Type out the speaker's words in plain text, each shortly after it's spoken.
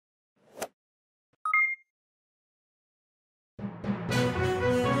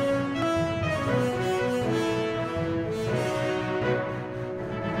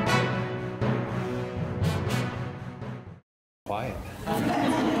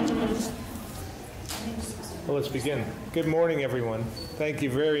Well, let's begin. Good morning, everyone. Thank you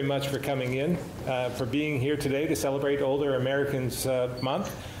very much for coming in, for being here today to celebrate Older Americans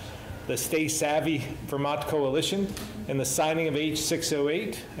Month, the Stay Savvy Vermont Coalition, and the signing of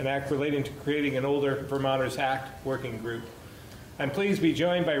H.608, an act relating to creating an Older Vermonters Act working group. I'm pleased to be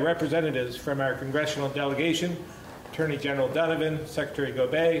joined by representatives from our congressional delegation, Attorney General Donovan, Secretary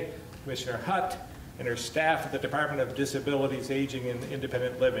Gobet, Commissioner Hutt, and her staff at the Department of Disabilities, Aging, and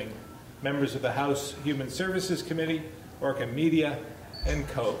Independent Living, members of the House Human Services Committee, Orca Media, and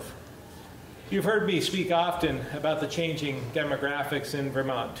Cove. You've heard me speak often about the changing demographics in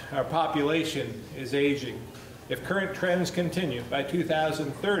Vermont. Our population is aging. If current trends continue, by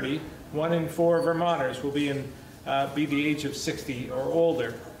 2030, 1 in 4 Vermonters will be the age of 60 or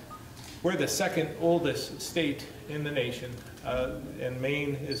older. We're the second oldest state in the nation, and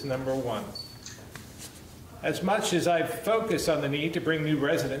Maine is number 1. As much as I've focused on the need to bring new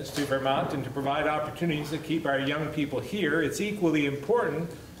residents to Vermont and to provide opportunities to keep our young people here, it's equally important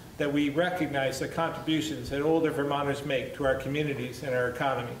that we recognize the contributions that older Vermonters make to our communities and our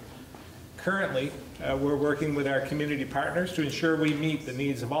economy. Currently, we're working with our community partners to ensure we meet the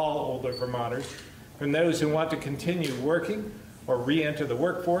needs of all older Vermonters, from those who want to continue working or re-enter the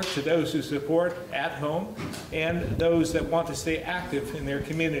workforce to those who support at home and those that want to stay active in their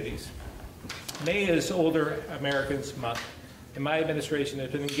communities. May is Older Americans Month, and my administration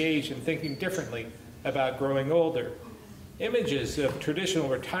has been engaged in thinking differently about growing older. Images of traditional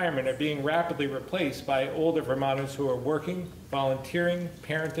retirement are being rapidly replaced by older Vermonters who are working, volunteering,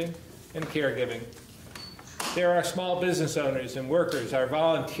 parenting, and caregiving. There are small business owners and workers, our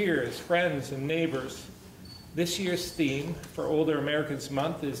volunteers, friends, and neighbors. This year's theme for Older Americans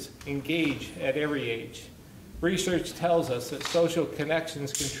Month is Engage at Every Age. Research tells us that social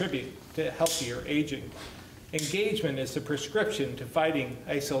connections contribute to healthier aging. Engagement is the prescription to fighting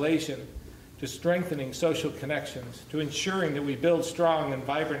isolation, to strengthening social connections, to ensuring that we build strong and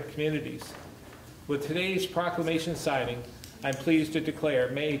vibrant communities. With today's proclamation signing, I'm pleased to declare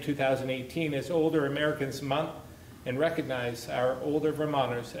May 2018 as Older Americans Month and recognize our older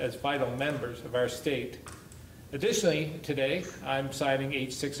Vermonters as vital members of our state. Additionally, today, I'm signing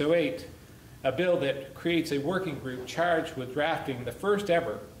H.608, a bill that creates a working group charged with drafting the first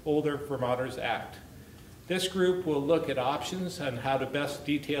ever Older Vermonters Act. This group will look at options on how to best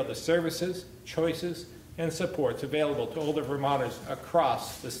detail the services, choices, and supports available to older Vermonters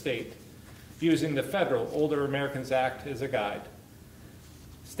across the state, using the federal Older Americans Act as a guide.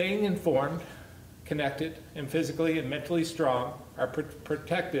 Staying informed, connected, and physically and mentally strong are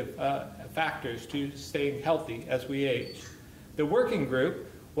protective factors to staying healthy as we age. The working group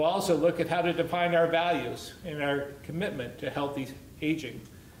will also look at how to define our values and our commitment to healthy aging.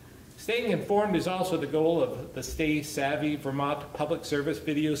 Staying informed is also the goal of the Stay Savvy Vermont Public Service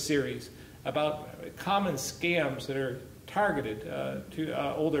video series about common scams that are targeted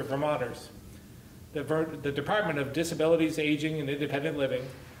to older Vermonters. The Department of Disabilities, Aging, and Independent Living,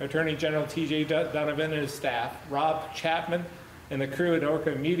 Attorney General T.J. Donovan and his staff, Rob Chapman and the crew at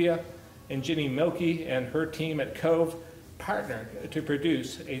Orca Media, and Ginny Milkey and her team at Cove partnered to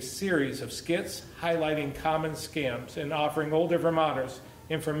produce a series of skits highlighting common scams and offering older Vermonters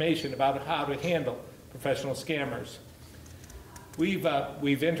information about how to handle professional scammers.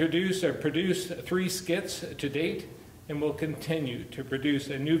 We've introduced or produced 3 skits to date, and will continue to produce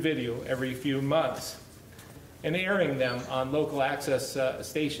a new video every few months, and airing them on local access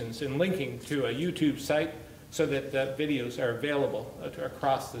stations and linking to a YouTube site so that the videos are available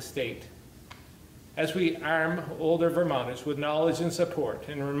across the state. As we arm older Vermonters with knowledge and support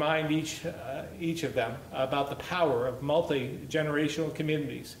and remind each of them about the power of multi-generational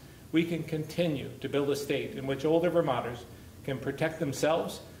communities, we can continue to build a state in which older Vermonters can protect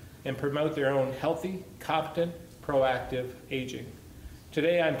themselves and promote their own healthy, competent, proactive aging.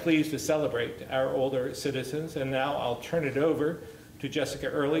 Today I'm pleased to celebrate our older citizens, and now I'll turn it over to Jessica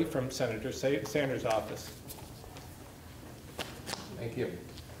Early from Senator Sanders' office. Thank you.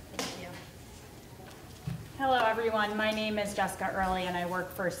 Hello everyone, my name is Jessica Early and I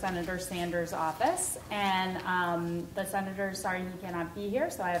work for Senator Sanders' office, and the Senator's sorry he cannot be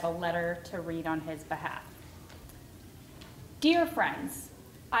here, so I have a letter to read on his behalf. Dear friends,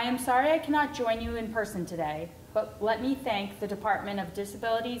 I am sorry I cannot join you in person today, but let me thank the Department of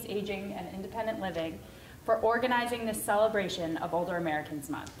Disabilities, Aging, and Independent Living for organizing this celebration of Older Americans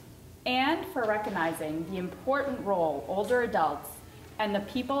Month, and for recognizing the important role older adults and the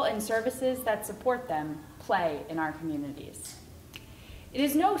people and services that support them play in our communities. It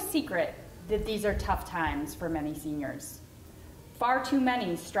is no secret that these are tough times for many seniors. Far too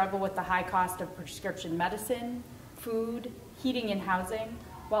many struggle with the high cost of prescription medicine, food, heating and housing,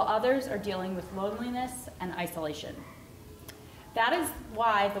 while others are dealing with loneliness and isolation. That is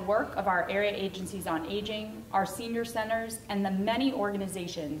why the work of our area agencies on aging, our senior centers, and the many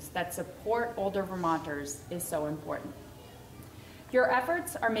organizations that support older Vermonters is so important. Your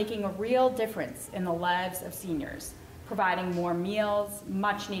efforts are making a real difference in the lives of seniors, providing more meals,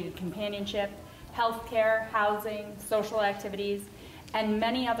 much-needed companionship, healthcare, housing, social activities, and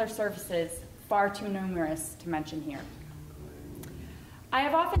many other services far too numerous to mention here. I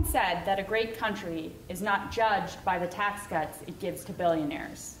have often said that a great country is not judged by the tax cuts it gives to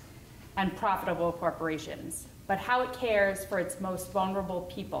billionaires and profitable corporations, but how it cares for its most vulnerable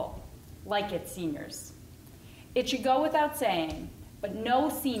people, like its seniors. It should go without saying, but no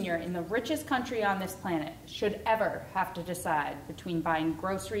senior in the richest country on this planet should ever have to decide between buying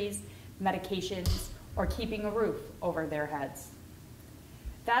groceries, medications, or keeping a roof over their heads.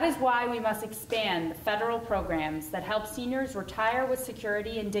 That is why we must expand the federal programs that help seniors retire with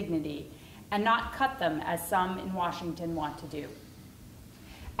security and dignity and not cut them as some in Washington want to do.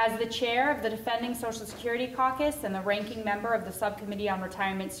 As the chair of the Defending Social Security Caucus and the ranking member of the Subcommittee on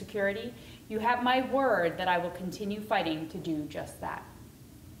Retirement Security, you have my word that I will continue fighting to do just that.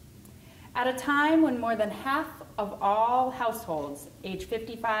 At a time when more than half of all households age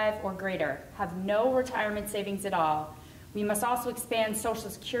 55 or greater have no retirement savings at all, we must also expand Social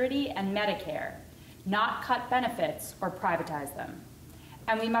Security and Medicare, not cut benefits or privatize them.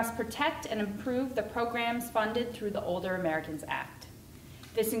 And we must protect and improve the programs funded through the Older Americans Act.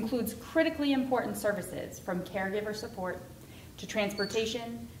 This includes critically important services from caregiver support to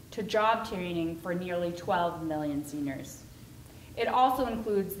transportation to job training for nearly 12 million seniors. It also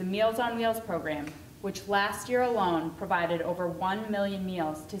includes the Meals on Wheels program, which last year alone provided over 1 million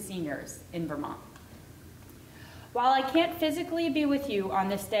meals to seniors in Vermont. While I can't physically be with you on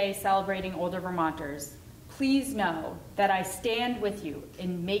this day celebrating older Vermonters, please know that I stand with you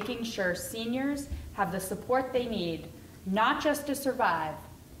in making sure seniors have the support they need, not just to survive,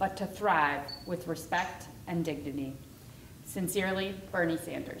 but to thrive with respect and dignity. Sincerely, Bernie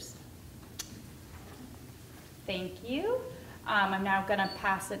Sanders. Thank you. I'm now going to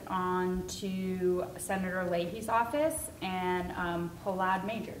pass it on to Senator Leahy's office and Polad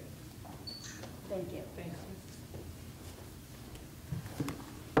Major. Thank you. Thanks.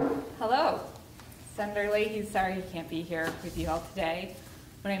 Hello. Senator Leahy, sorry he can't be here with you all today.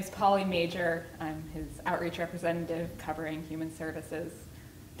 My name is Polly Major. I'm his outreach representative covering human services.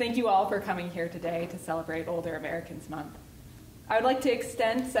 Thank you all for coming here today to celebrate Older Americans Month. I would like to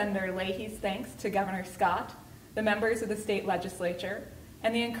extend Senator Leahy's thanks to Governor Scott, the members of the state legislature,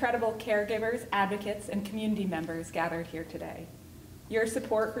 and the incredible caregivers, advocates, and community members gathered here today. Your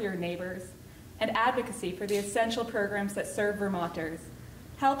support for your neighbors and advocacy for the essential programs that serve Vermonters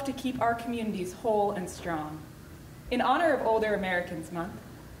help to keep our communities whole and strong. In honor of Older Americans Month,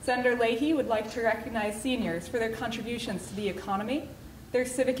 Senator Leahy would like to recognize seniors for their contributions to the economy, their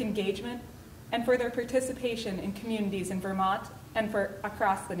civic engagement, and for their participation in communities in Vermont and for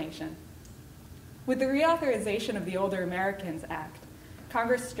across the nation. With the reauthorization of the Older Americans Act,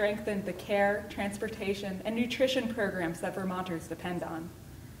 Congress strengthened the care, transportation, and nutrition programs that Vermonters depend on.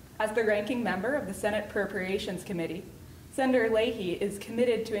 As the ranking member of the Senate Appropriations Committee, Senator Leahy is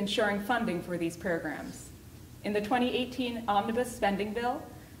committed to ensuring funding for these programs. In the 2018 Omnibus Spending Bill,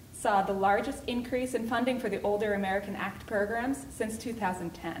 saw the largest increase in funding for the Older American Act programs since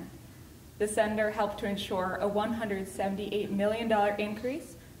 2010. The senator helped to ensure a $178 million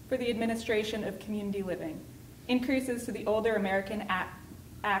increase for the administration of community living, increases to the Older American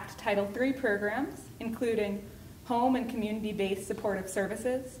Act Title III programs, including home and community-based supportive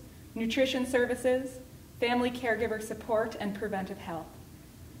services, nutrition services, family caregiver support, and preventive health,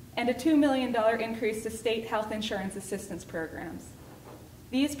 and a $2 million increase to state health insurance assistance programs.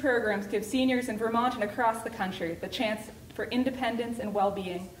 These programs give seniors in Vermont and across the country the chance for independence and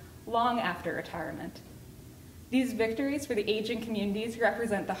well-being long after retirement. These victories for the aging communities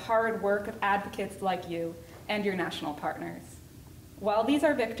represent the hard work of advocates like you and your national partners. While these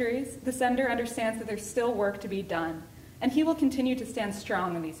are victories, the senator understands that there's still work to be done, and he will continue to stand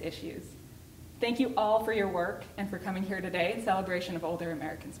strong on these issues. Thank you all for your work and for coming here today in celebration of Older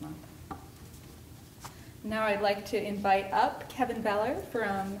Americans Month. Now I'd like to invite up Kevin Beller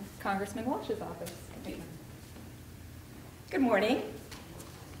from Congressman Walsh's office. Good morning.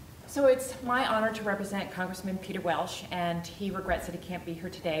 So it's my honor to represent Congressman Peter Welsh, and he regrets that he can't be here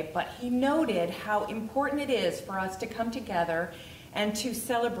today, but he noted how important it is for us to come together and to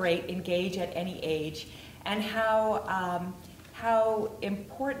celebrate Engage at Any Age, and how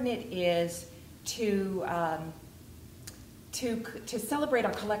important it is to celebrate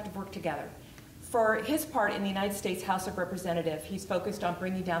our collective work together. For his part in the United States House of Representatives, he's focused on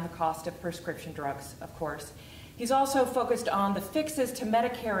bringing down the cost of prescription drugs, of course. He's also focused on the fixes to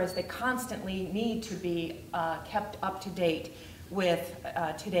Medicare as they constantly need to be kept up to date with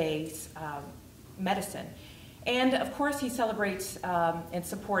today's medicine. And of course, he celebrates and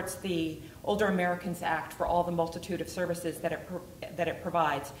supports the Older Americans Act for all the multitude of services that it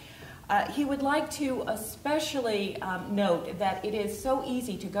provides. He would like to especially note that it is so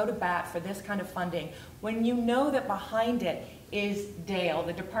easy to go to bat for this kind of funding when you know that behind it is DALE,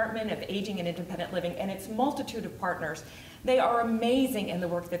 the Department of Aging and Independent Living, and its multitude of partners. They are amazing in the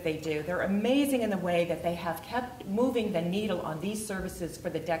work that they do. They're amazing in the way that they have kept moving the needle on these services for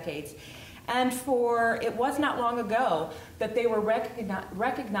the decades. And it was not long ago that they were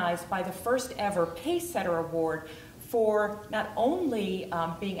recognized by the first ever Pacesetter Award for not only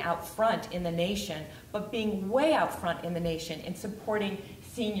being out front in the nation, but being way out front in the nation in supporting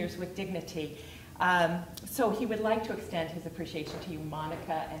seniors with dignity. So he would like to extend his appreciation to you,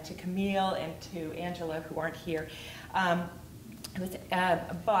 Monica, and to Camille, and to Angela, who aren't here. I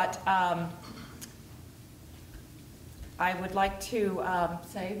would like to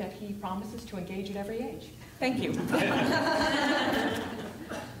say that he promises to engage at every age. Thank you.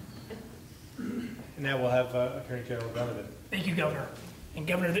 Now we'll have Attorney General Donovan. Thank you, Governor. And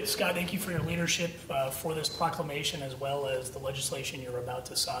Governor Scott, thank you for your leadership for this proclamation as well as the legislation you're about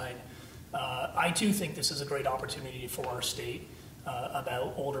to sign. I too think this is a great opportunity for our state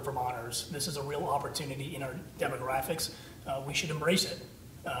about older Vermonters. This is a real opportunity in our demographics. We should embrace it.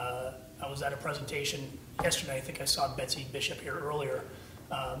 I was at a presentation yesterday, I think I saw Betsy Bishop here earlier,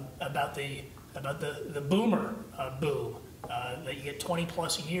 about the boomer boom, that you get 20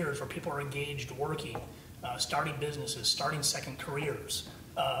 plus years where people are engaged working, starting businesses, starting second careers.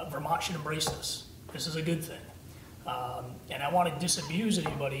 Vermont should embrace this. This is a good thing. And I want to disabuse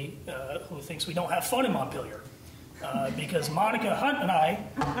anybody who thinks we don't have fun in Montpelier, because Monica Hunt and I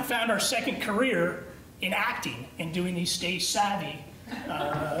found our second career in acting and doing these Stay Savvy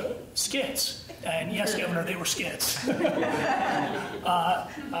skits. And yes, Governor, they were skits.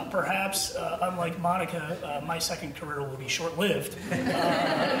 Perhaps, unlike Monica, my second career will be short-lived.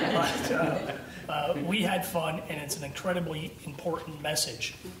 But we had fun, and it's an incredibly important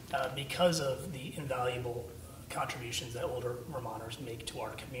message because of the invaluable contributions that older Vermonters make to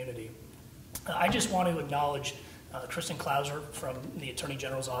our community. I just want to acknowledge Kristen Klauser from the Attorney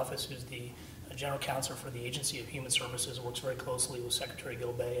General's office, who's the General Counsel for the Agency of Human Services, works very closely with Secretary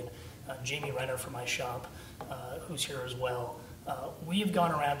Gilbey, and Jamie Renner from my shop, who's here as well. We have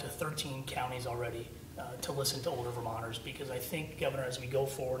gone around to 13 counties already to listen to older Vermonters, because I think, Governor, as we go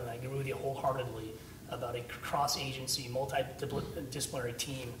forward, and I agree with you wholeheartedly about a cross-agency, multidisciplinary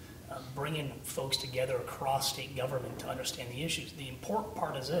team, bringing folks together across state government to understand the issues. The important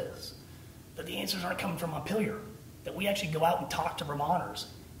part is this, that the answers aren't coming from Montpelier, that we actually go out and talk to Vermonters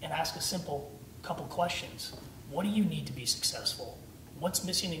and ask a simple couple questions. What do you need to be successful? What's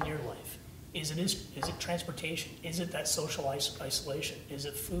missing in your life? Is it transportation? Is it that social isolation? Is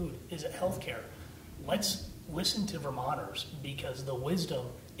it food? Is it healthcare? Let's listen to Vermonters, because the wisdom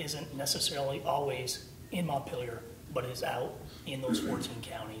isn't necessarily always in Montpelier, but is out in those 14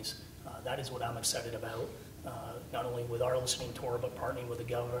 counties. That is what I'm excited about, not only with our listening tour, but partnering with the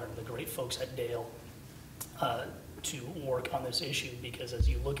governor and the great folks at DALE to work on this issue, because as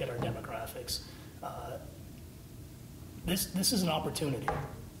you look at our demographics, this is an opportunity.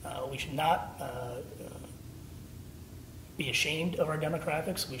 We should not be ashamed of our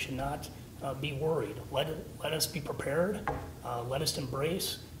demographics. We should not be worried. Let us be prepared. Let us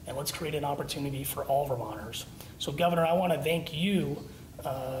embrace, and let's create an opportunity for all Vermonters. So, Governor, I want to thank you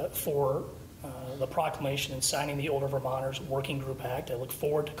for the proclamation and signing the Older Vermonters Working Group Act. I look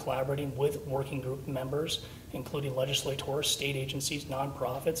forward to collaborating with working group members, including legislators, state agencies,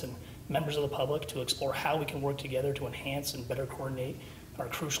 nonprofits, and members of the public, to explore how we can work together to enhance and better coordinate our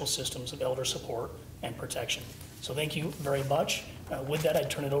crucial systems of elder support and protection. So thank you very much. With that, I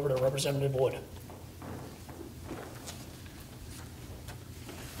turn it over to Representative Wood.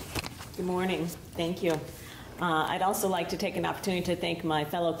 Good morning. Thank you. I'd also like to take an opportunity to thank my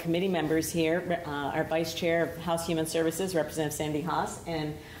fellow committee members here, our Vice Chair of House Human Services, Representative Sandy Haas,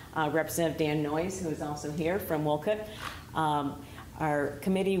 and Representative Dan Noyes, who is also here from Wolcott. Our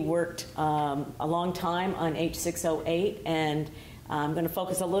committee worked a long time on H.608, and I'm going to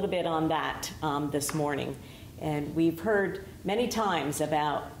focus a little bit on that this morning. And we've heard many times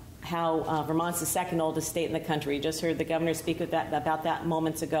about how Vermont's the second oldest state in the country. You just heard the governor speak about that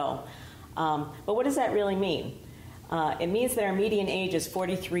moments ago. But what does that really mean? It means that our median age is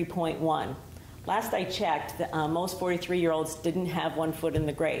 43.1. Last I checked, most 43-year-olds didn't have one foot in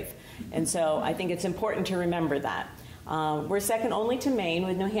the grave. And so I think it's important to remember that. We're second only to Maine,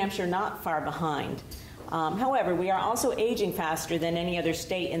 with New Hampshire not far behind. However, we are also aging faster than any other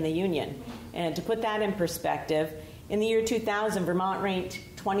state in the Union. And to put that in perspective, in the year 2000, Vermont ranked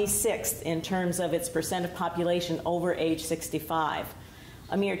 26th in terms of its percent of population over age 65.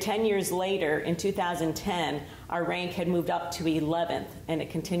 A mere 10 years later, in 2010, our rank had moved up to 11th, and it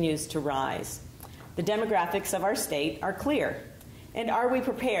continues to rise. The demographics of our state are clear. And are we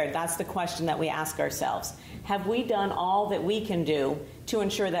prepared? That's the question that we ask ourselves. Have we done all that we can do to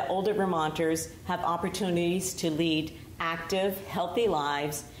ensure that older Vermonters have opportunities to lead active, healthy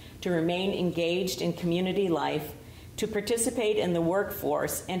lives, to remain engaged in community life, to participate in the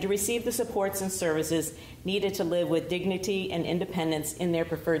workforce, and to receive the supports and services needed to live with dignity and independence in their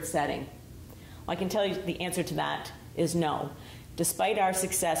preferred setting? Well, I can tell you the answer to that is no. Despite our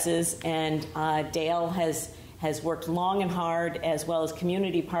successes, and Dale has worked long and hard, as well as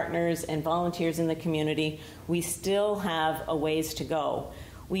community partners and volunteers in the community, we still have a ways to go.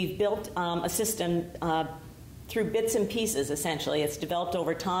 We've built a system through bits and pieces, essentially. It's developed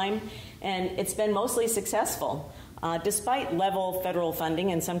over time, and it's been mostly successful, despite level federal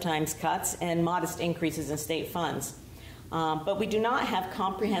funding and sometimes cuts and modest increases in state funds. But we do not have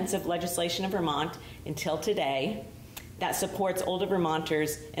comprehensive legislation in Vermont until today that supports older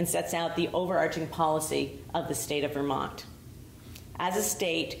Vermonters and sets out the overarching policy of the state of Vermont. As a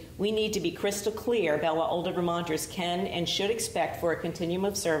state, we need to be crystal clear about what older Vermonters can and should expect for a continuum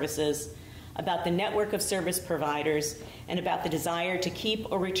of services, about the network of service providers, and about the desire to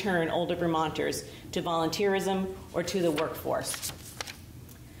keep or return older Vermonters to volunteerism or to the workforce.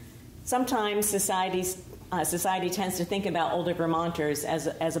 Sometimes society tends to think about older Vermonters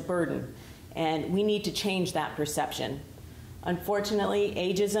as a burden, and we need to change that perception. Unfortunately,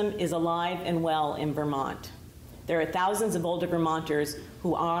 ageism is alive and well in Vermont. There are thousands of older Vermonters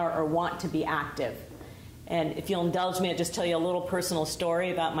who are or want to be active. And if you'll indulge me, I'll just tell you a little personal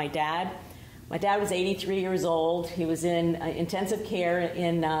story about my dad. My dad was 83 years old. He was in intensive care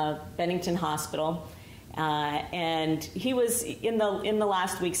in Bennington Hospital. And he was in the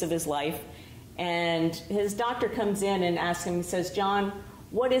last weeks of his life. And his doctor comes in and asks him, he says, "John,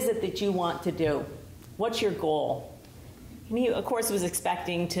 what is it that you want to do? What's your goal?" And he, of course, was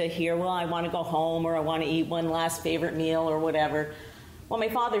expecting to hear, "Well, I want to go home," or "I want to eat one last favorite meal," or whatever. What my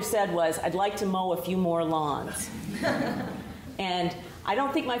father said was, "I'd like to mow a few more lawns." And I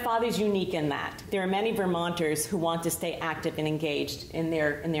don't think my father's unique in that. There are many Vermonters who want to stay active and engaged in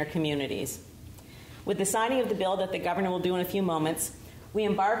their communities. With the signing of the bill that the governor will do in a few moments, we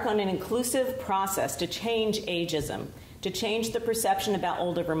embark on an inclusive process to change ageism, to change the perception about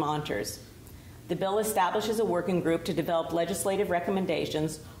older Vermonters. The bill establishes a working group to develop legislative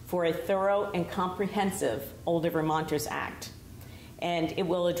recommendations for a thorough and comprehensive Older Vermonters Act. And it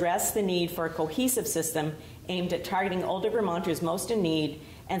will address the need for a cohesive system aimed at targeting older Vermonters most in need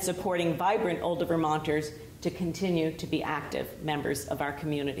and supporting vibrant older Vermonters to continue to be active members of our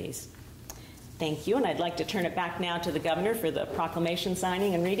communities. Thank you, and I'd like to turn it back now to the governor for the proclamation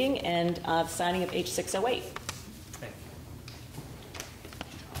signing and reading and signing of H.608.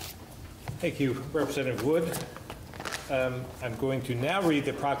 Thank you, Representative Wood. I'm going to now read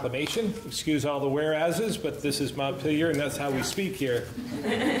the proclamation. Excuse all the whereases, but this is Montpelier, and that's how we speak here.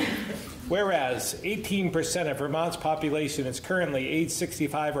 Whereas 18% of Vermont's population is currently age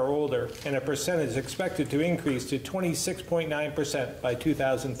 65 or older, and a percentage is expected to increase to 26.9% by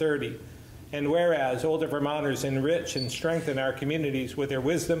 2030. And whereas older Vermonters enrich and strengthen our communities with their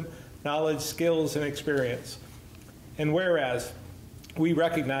wisdom, knowledge, skills, and experience. And whereas we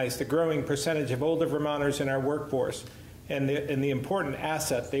recognize the growing percentage of older Vermonters in our workforce and the important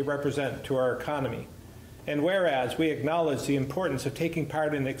asset they represent to our economy. And whereas we acknowledge the importance of taking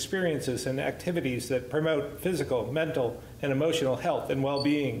part in experiences and activities that promote physical, mental, and emotional health and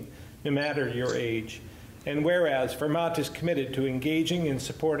well-being, no matter your age. And whereas Vermont is committed to engaging and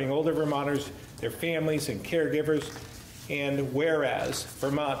supporting older Vermonters, their families, and caregivers. And whereas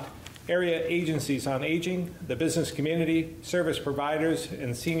Vermont area agencies on aging, the business community, service providers,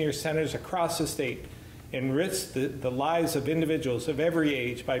 and senior centers across the state enrich the lives of individuals of every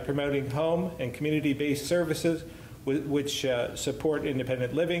age by promoting home and community-based services which support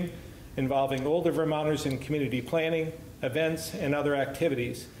independent living, involving older Vermonters in community planning, events, and other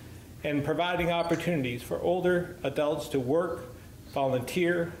activities, and providing opportunities for older adults to work,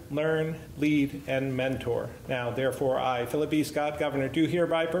 volunteer, learn, lead, and mentor. Now, therefore, I, Philip B. Scott, Governor, do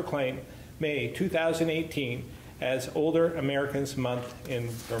hereby proclaim May 2018 as Older Americans Month in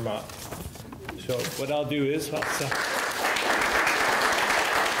Vermont. So what I'll do is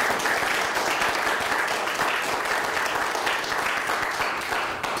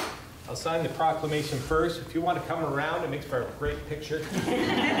sign the proclamation first. If you want to come around, it makes for a great picture.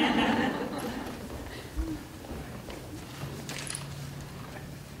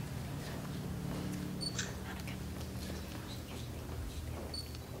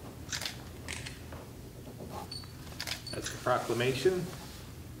 That's the proclamation.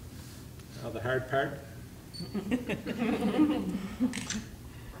 Now the hard part.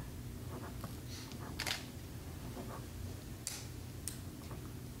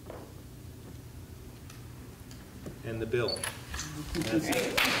 And the bill. That's it.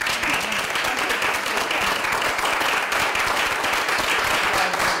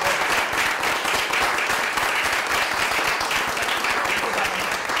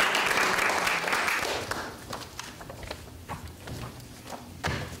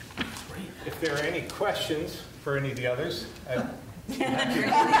 If there are any questions for any of the others,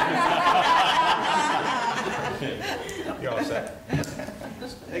 you're all set.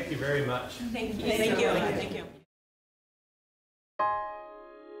 Thank you very much. Thank you. Thank you. Thank you.